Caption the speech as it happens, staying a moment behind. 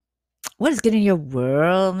What is good in your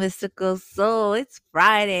world, mystical soul? It's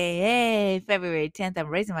Friday. Hey, February 10th. I'm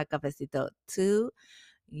raising my cafecito to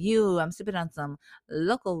you. I'm sipping on some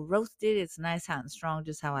local roasted. It's nice, hot, and strong,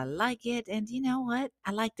 just how I like it. And you know what?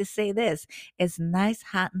 I like to say this. It's nice,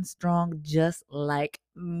 hot, and strong, just like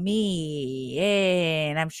me. Hey,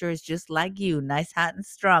 and I'm sure it's just like you. Nice, hot, and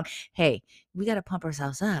strong. Hey, we got to pump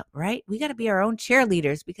ourselves up, right? We got to be our own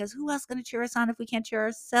cheerleaders because who else going to cheer us on if we can't cheer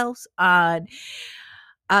ourselves on?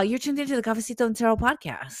 You're tuned into the Cafecito and Tarot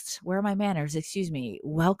podcast. Where are my manners? Excuse me.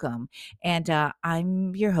 Welcome. And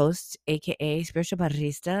I'm your host, aka Spiritual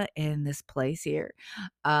Barista, in this place here,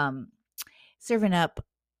 um, serving up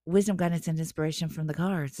wisdom, guidance, and inspiration from the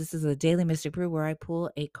cards. This is a daily mystic brew where I pull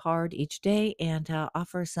a card each day and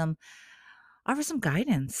offer some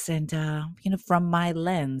guidance and from my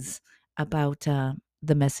lens about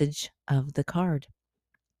the message of the card.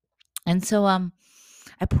 And so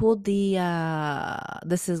I pulled the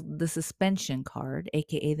suspension card,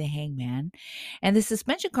 aka the hangman. And the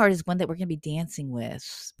suspension card is one that we're going to be dancing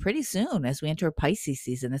with pretty soon as we enter Pisces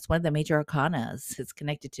season. It's one of the major arcanas. It's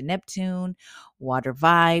connected to Neptune, water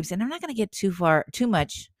vibes, and I'm not going to get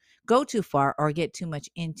go too far or get too much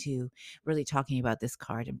into really talking about this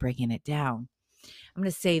card and breaking it down. I'm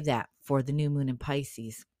going to save that for the new moon in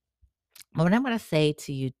Pisces. What I'm going to say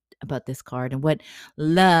to you about this card and what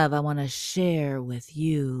love I want to share with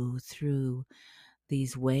you through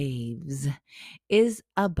these waves is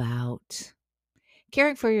about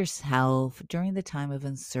caring for yourself during the time of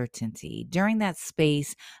uncertainty, during that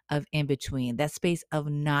space of in between, that space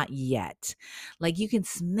of not yet. Like you can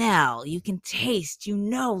smell, you can taste,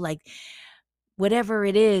 like whatever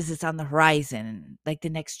it is, it's on the horizon, like the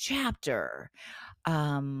next chapter,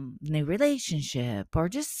 new relationship, or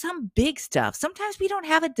just some big stuff. Sometimes we don't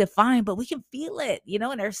have it defined, but we can feel it, in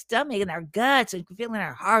our stomach and our guts, and we can feel it in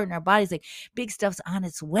our heart and our bodies, like big stuff's on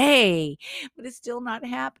its way, but it's still not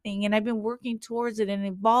happening. And I've been working towards it and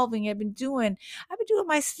evolving. I've been doing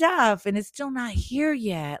my stuff and it's still not here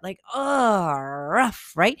yet. Like, oh,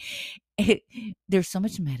 rough, right? There's so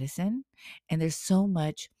much medicine and there's so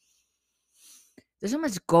much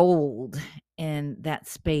gold in that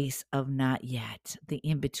space of not yet, the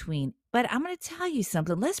in between. But I'm going to tell you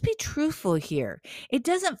something. Let's be truthful here. It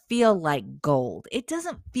doesn't feel like gold. It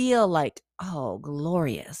doesn't feel like, oh,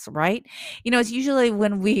 glorious, right? It's usually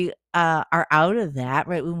when we are out of that,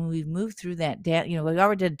 right? When we've moved through that dance, we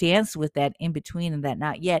already danced with that in between and that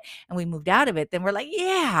not yet, and we moved out of it, then we're like,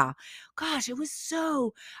 yeah, gosh,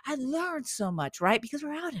 I learned so much, right? Because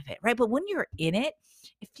we're out of it, right? But when you're in it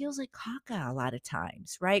feels like caca a lot of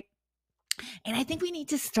times, right? And I think we need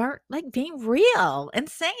to start like being real and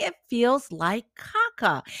saying it feels like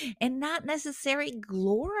caca and not necessarily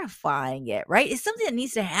glorifying it, right? It's something that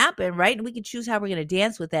needs to happen, right? And we can choose how we're going to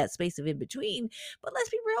dance with that space of in between, but let's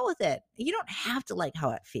be real with it. You don't have to like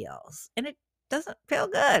how it feels. And it doesn't feel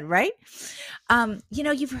good, right?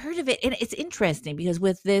 You've heard of it, and it's interesting because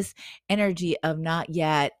with this energy of not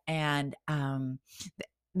yet and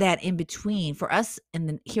that in between for us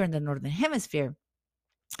here in the northern hemisphere,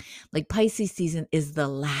 like Pisces season is the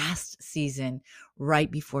last season right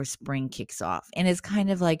before spring kicks off. And it's kind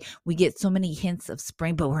of like we get so many hints of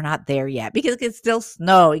spring, but we're not there yet because it can still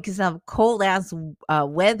snow. It can have cold ass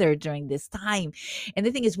weather during this time. And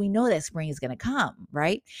the thing is, we know that spring is going to come,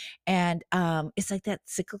 right? And it's like that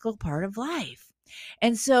cyclical part of life.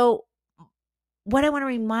 And so, what I want to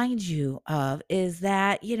remind you of is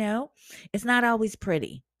that, it's not always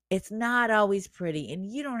pretty. It's not always pretty. And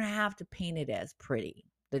you don't have to paint it as pretty,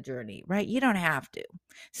 the journey, right? You don't have to.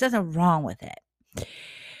 There's nothing wrong with it.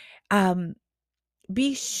 Um,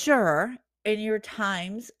 be sure in your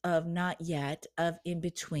times of not yet, of in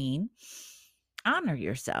between, honor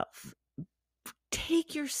yourself.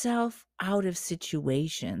 Take yourself out of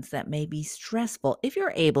situations that may be stressful if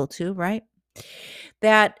you're able to, right?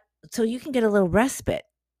 That so you can get a little respite.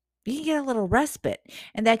 You can get a little respite,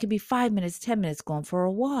 and that could be 5 minutes, 10 minutes going for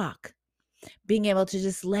a walk. Being able to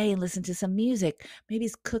just lay and listen to some music. Maybe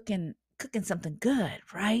it's cooking something good,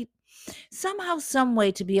 right? Somehow, some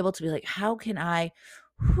way to be able to be like, how can I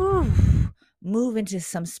whew, move into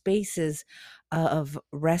some spaces of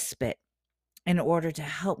respite in order to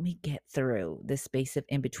help me get through this space of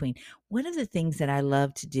in between? One of the things that I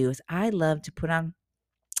love to do is I love to put on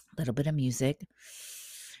a little bit of music.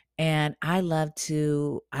 And I love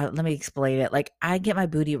to let me explain it. Like, I get my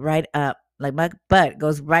booty right up, like my butt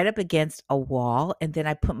goes right up against a wall, and then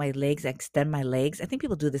I extend my legs. I think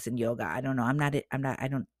people do this in yoga. I don't know. I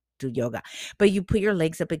don't do yoga, but you put your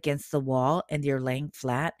legs up against the wall and you're laying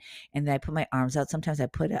flat. And then I put my arms out. Sometimes I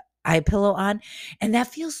put a eye pillow on, and that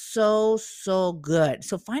feels so, so good.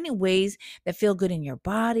 So finding ways that feel good in your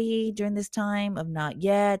body during this time of not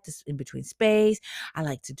yet, this in between space. I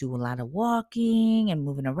like to do a lot of walking and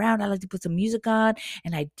moving around. I like to put some music on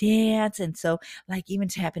and I dance. And so, like, even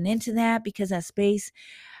tapping into that because that space,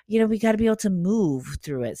 we got to be able to move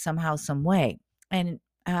through it somehow, some way. And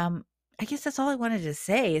I guess that's all I wanted to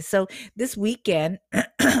say. So this weekend,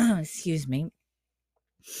 excuse me,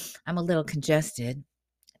 I'm a little congested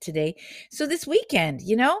today. So this weekend,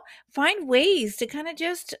 find ways to kind of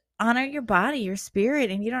just honor your body, your spirit,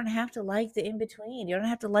 and you don't have to like the in between. You don't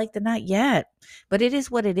have to like the not yet, but it is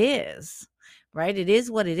what it is, right? It is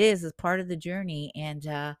what it is. It's part of the journey. And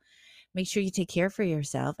make sure you take care for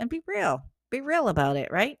yourself and be real. Be real about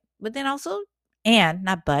it, right? But then also, and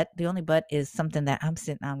not but, the only but is something that I'm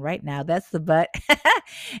sitting on right now. That's the but.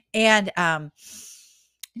 And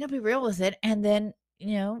be real with it, and then,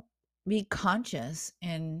 be conscious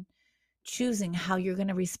in choosing how you're going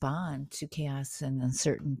to respond to chaos and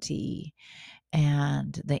uncertainty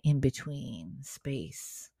and the in between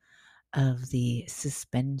space of the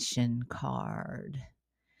suspension card.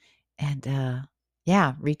 And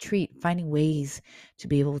yeah, retreat, finding ways to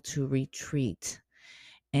be able to retreat.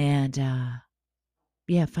 And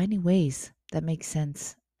yeah, finding ways that make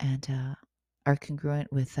sense and are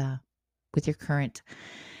congruent with your current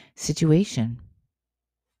situation.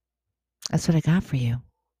 That's what I got for you.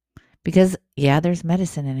 Because yeah, there's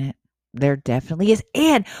medicine in it. There definitely is.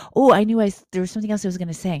 And I knew there was something else I was going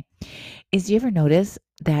to say. Is, do you ever notice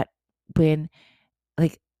that when,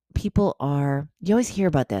 like, people are, you always hear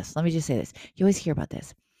about this. Let me just say this. You always hear about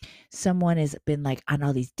this. Someone has been like on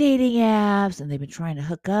all these dating apps and they've been trying to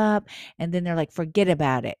hook up, and then they're like, forget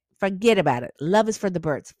about it. Forget about it. Love is for the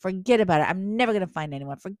birds. Forget about it. I'm never going to find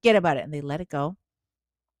anyone. Forget about it. And they let it go.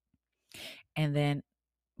 And then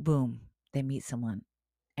boom, they meet someone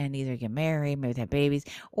and either get married, maybe they have babies,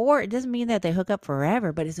 or it doesn't mean that they hook up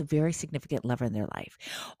forever, but it's a very significant lover in their life.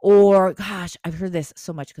 Or gosh, I've heard this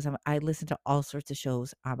so much because I listen to all sorts of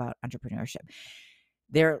shows about entrepreneurship.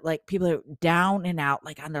 They're like, people are down and out,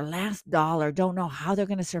 like on their last dollar, don't know how they're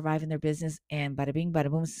going to survive in their business. And bada bing, bada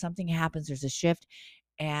boom, something happens. There's a shift.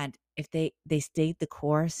 And if they stayed the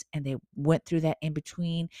course and they went through that in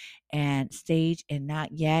between and stage and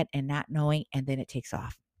not yet and not knowing, and then it takes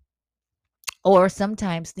off. Or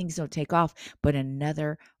sometimes things don't take off, but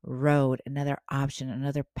another road, another option,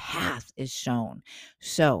 another path is shown.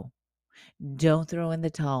 So don't throw in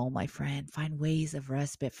the towel, my friend. Find ways of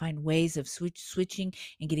respite. Find ways of switching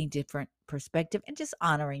and getting different perspective, and just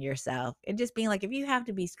honoring yourself and just being like, if you have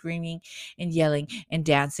to be screaming and yelling and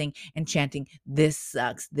dancing and chanting, this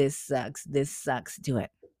sucks, this sucks, this sucks, do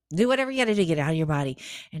it. Do whatever you got to do to get out of your body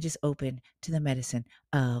and just open to the medicine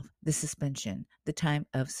of the suspension, the time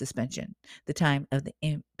of suspension, the time of the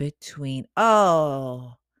in between.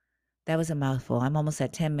 Oh, that was a mouthful. I'm almost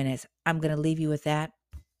at 10 minutes. I'm going to leave you with that.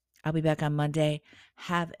 I'll be back on Monday.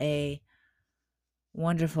 Have a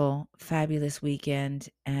wonderful, fabulous weekend,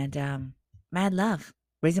 and mad love.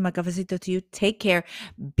 Raising my cafecito to you. Take care.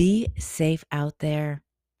 Be safe out there,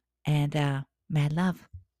 and mad love.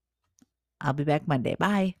 I'll be back Monday.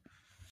 Bye.